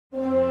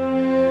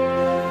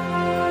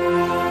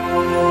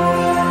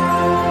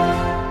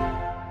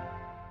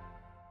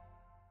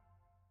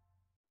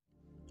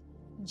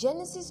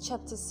Genesis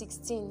chapter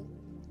 16.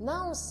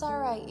 Now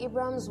Sarai,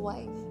 Abram's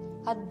wife,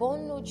 had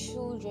borne no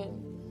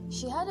children.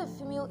 She had a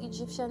female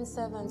Egyptian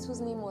servant whose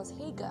name was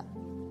Hagar.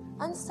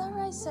 And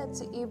Sarai said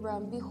to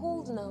Abram,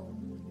 Behold now,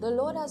 the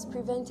Lord has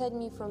prevented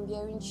me from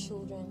bearing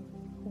children.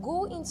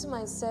 Go into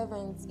my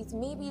servant, it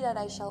may be that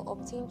I shall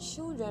obtain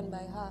children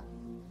by her.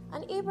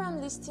 And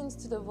Abram listened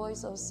to the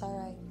voice of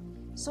Sarai.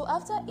 So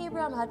after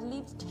Abram had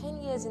lived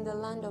 10 years in the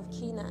land of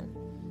Canaan,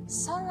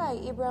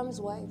 Sarai, Abram's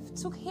wife,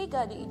 took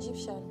Hagar the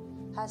Egyptian,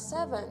 her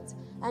servant,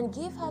 and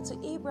gave her to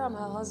Abram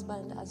her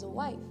husband as a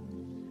wife.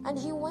 And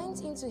he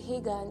went into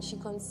Hagar, and she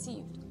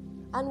conceived.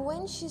 And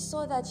when she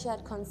saw that she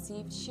had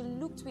conceived, she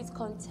looked with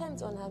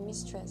contempt on her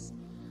mistress.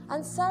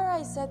 And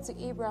Sarai said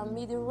to Abram,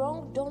 May the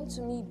wrong done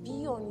to me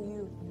be on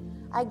you.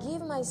 I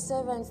gave my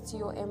servant to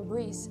your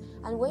embrace,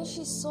 and when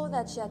she saw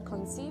that she had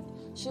conceived,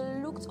 she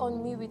looked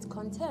on me with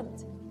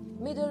contempt.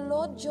 May the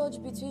Lord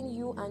judge between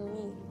you and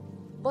me.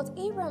 But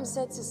Abram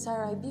said to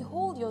Sarai,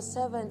 Behold, your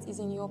servant is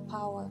in your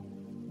power.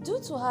 Do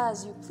to her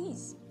as you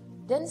please.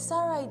 Then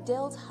Sarai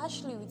dealt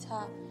harshly with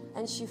her,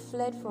 and she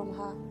fled from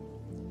her.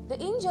 The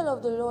angel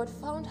of the Lord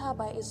found her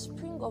by a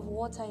spring of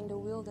water in the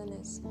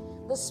wilderness,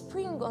 the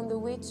spring on the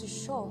way to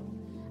shore.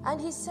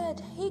 And he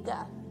said,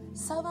 Hagar,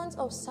 servant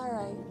of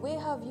Sarai, where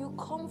have you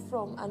come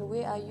from, and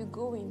where are you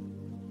going?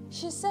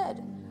 She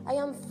said, I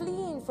am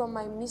fleeing from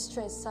my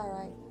mistress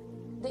Sarai.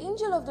 The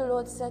angel of the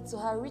Lord said to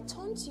her,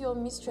 Return to your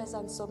mistress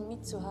and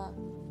submit to her.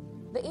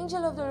 The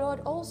angel of the Lord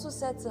also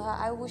said to her,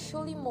 I will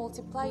surely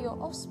multiply your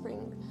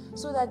offspring,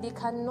 so that they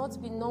cannot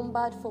be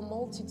numbered for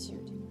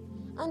multitude.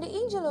 And the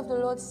angel of the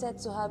Lord said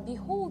to her,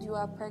 Behold, you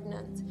are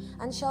pregnant,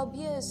 and shall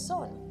bear a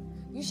son.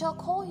 You shall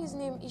call his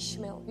name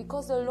Ishmael,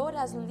 because the Lord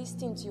has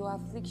listened to your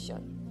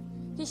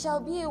affliction. He shall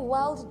be a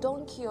wild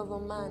donkey of a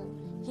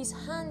man, his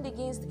hand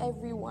against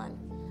everyone,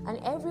 and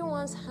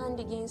everyone's hand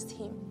against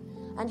him.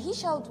 And he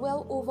shall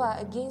dwell over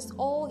against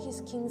all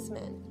his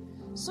kinsmen.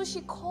 So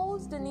she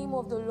called the name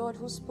of the Lord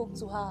who spoke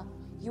to her,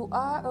 You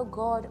are a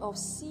God of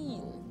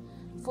seeing.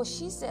 For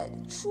she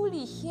said,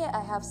 Truly here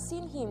I have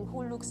seen him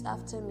who looks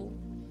after me.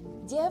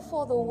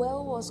 Therefore the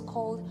well was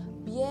called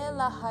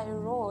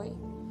Beer-lahai-roi.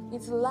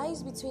 It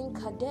lies between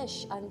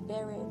Kadesh and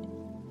Bered.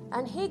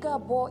 And Hagar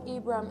bore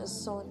Abram a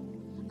son.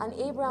 And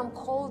Abram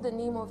called the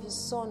name of his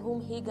son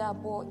whom Hagar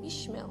bore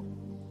Ishmael.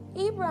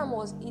 Abram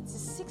was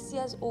 86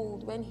 years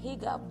old when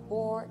Hagar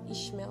bore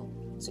Ishmael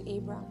to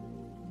Abram.